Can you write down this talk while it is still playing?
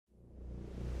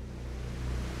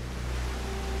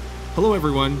Hello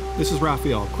everyone, this is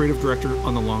Raphael, Creative Director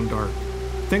on The Long Dark.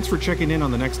 Thanks for checking in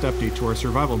on the next update to our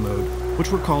survival mode,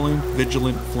 which we're calling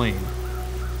Vigilant Flame.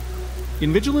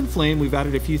 In Vigilant Flame, we've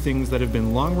added a few things that have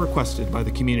been long requested by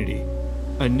the community.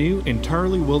 A new,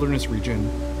 entirely wilderness region,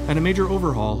 and a major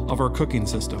overhaul of our cooking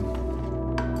system.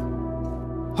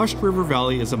 Hushed River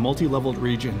Valley is a multi-leveled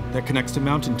region that connects to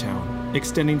Mountain Town,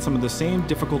 extending some of the same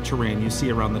difficult terrain you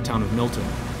see around the town of Milton.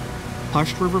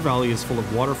 Hushed River Valley is full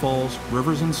of waterfalls,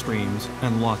 rivers and streams,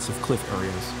 and lots of cliff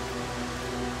areas.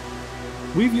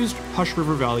 We've used Hushed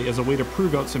River Valley as a way to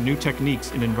prove out some new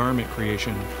techniques in environment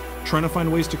creation, trying to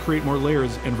find ways to create more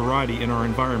layers and variety in our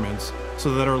environments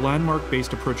so that our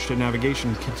landmark-based approach to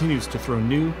navigation continues to throw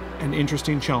new and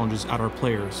interesting challenges at our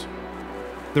players.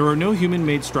 There are no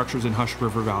human-made structures in Hushed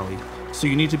River Valley, so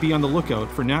you need to be on the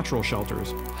lookout for natural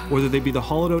shelters, whether they be the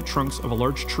hollowed-out trunks of a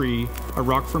large tree, a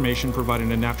rock formation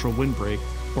providing a natural windbreak,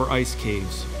 or ice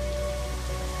caves.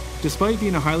 Despite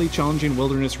being a highly challenging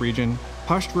wilderness region,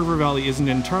 Hushed River Valley isn't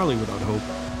entirely without hope.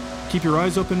 Keep your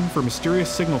eyes open for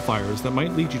mysterious signal fires that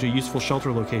might lead you to useful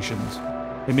shelter locations,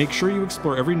 and make sure you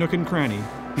explore every nook and cranny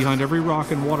behind every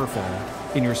rock and waterfall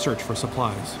in your search for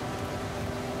supplies.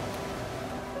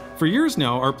 For years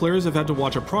now, our players have had to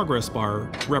watch a progress bar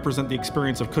represent the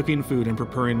experience of cooking food and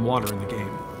preparing water in the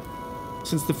game.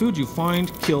 Since the food you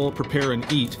find, kill, prepare,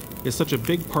 and eat is such a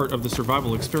big part of the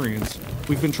survival experience,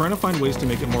 we've been trying to find ways to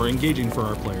make it more engaging for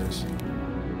our players.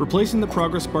 Replacing the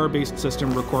progress bar-based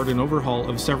system required an overhaul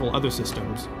of several other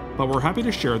systems, but we're happy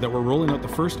to share that we're rolling out the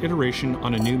first iteration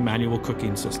on a new manual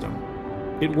cooking system.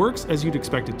 It works as you'd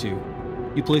expect it to.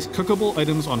 You place cookable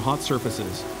items on hot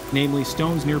surfaces, namely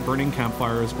stones near burning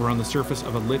campfires or on the surface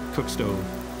of a lit cook stove,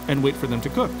 and wait for them to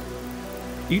cook.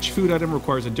 Each food item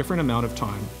requires a different amount of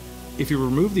time. If you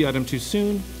remove the item too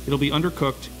soon, it'll be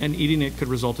undercooked and eating it could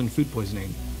result in food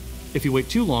poisoning. If you wait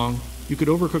too long, you could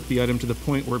overcook the item to the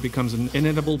point where it becomes an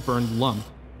inedible burned lump,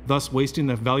 thus wasting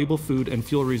the valuable food and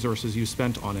fuel resources you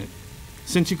spent on it.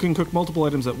 Since you can cook multiple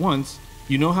items at once,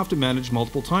 you now have to manage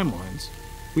multiple timelines.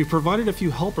 We've provided a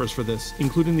few helpers for this,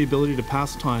 including the ability to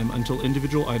pass time until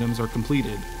individual items are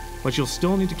completed, but you'll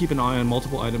still need to keep an eye on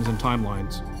multiple items and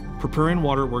timelines. Preparing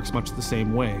water works much the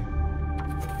same way.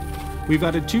 We've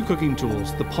added two cooking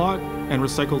tools, the pot and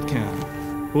recycled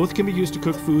can. Both can be used to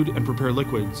cook food and prepare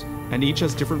liquids, and each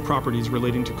has different properties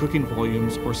relating to cooking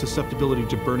volumes or susceptibility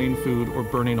to burning food or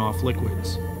burning off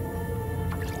liquids.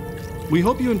 We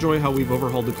hope you enjoy how we've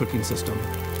overhauled the cooking system.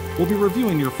 We'll be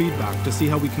reviewing your feedback to see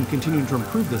how we can continue to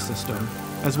improve this system,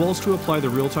 as well as to apply the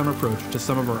real-time approach to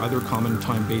some of our other common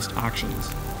time-based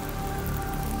actions.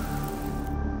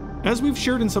 As we've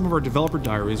shared in some of our developer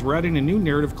diaries, we're adding a new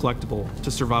narrative collectible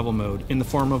to survival mode in the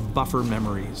form of buffer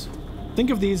memories. Think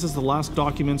of these as the last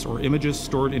documents or images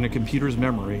stored in a computer's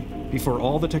memory before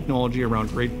all the technology around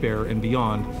Great Bear and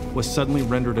beyond was suddenly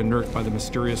rendered inert by the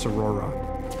mysterious aurora.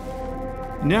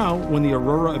 Now, when the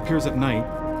aurora appears at night,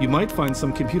 you might find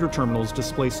some computer terminals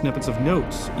display snippets of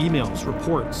notes, emails,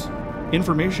 reports,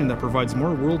 information that provides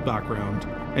more world background,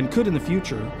 and could in the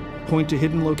future point to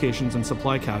hidden locations and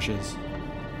supply caches.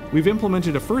 We've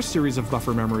implemented a first series of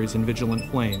buffer memories in Vigilant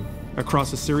Flame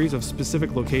across a series of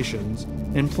specific locations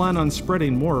and plan on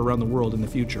spreading more around the world in the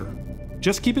future.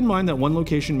 Just keep in mind that one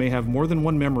location may have more than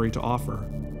one memory to offer.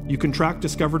 You can track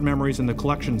discovered memories in the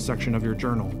collections section of your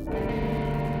journal.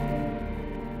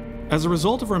 As a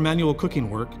result of our manual cooking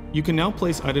work, you can now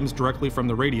place items directly from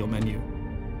the radial menu.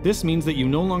 This means that you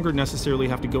no longer necessarily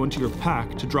have to go into your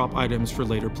pack to drop items for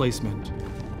later placement.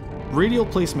 Radial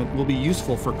placement will be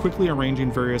useful for quickly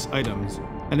arranging various items,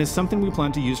 and is something we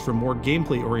plan to use for more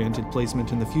gameplay-oriented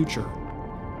placement in the future.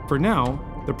 For now,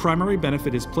 the primary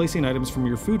benefit is placing items from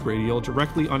your food radial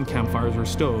directly on campfires or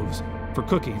stoves for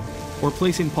cooking, or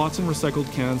placing pots and recycled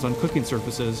cans on cooking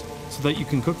surfaces so that you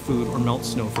can cook food or melt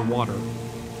snow for water.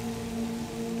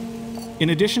 In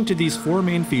addition to these four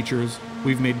main features,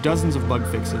 we've made dozens of bug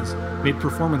fixes, made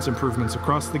performance improvements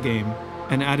across the game,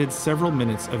 and added several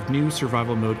minutes of new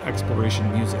survival mode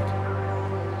exploration music.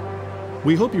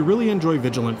 We hope you really enjoy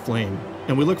Vigilant Flame,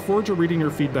 and we look forward to reading your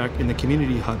feedback in the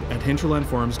community hub at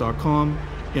hinterlandforums.com,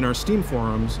 in our Steam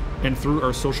forums, and through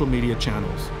our social media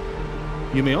channels.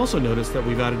 You may also notice that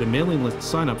we've added a mailing list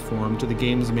sign-up form to the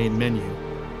game's main menu.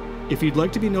 If you'd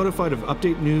like to be notified of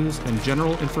update news and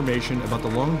general information about the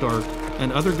Long Dark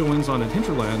and other goings-on at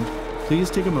Hinterland, please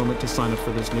take a moment to sign up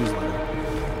for this newsletter.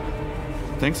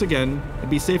 Thanks again, and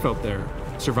be safe out there,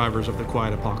 survivors of the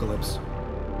quiet apocalypse.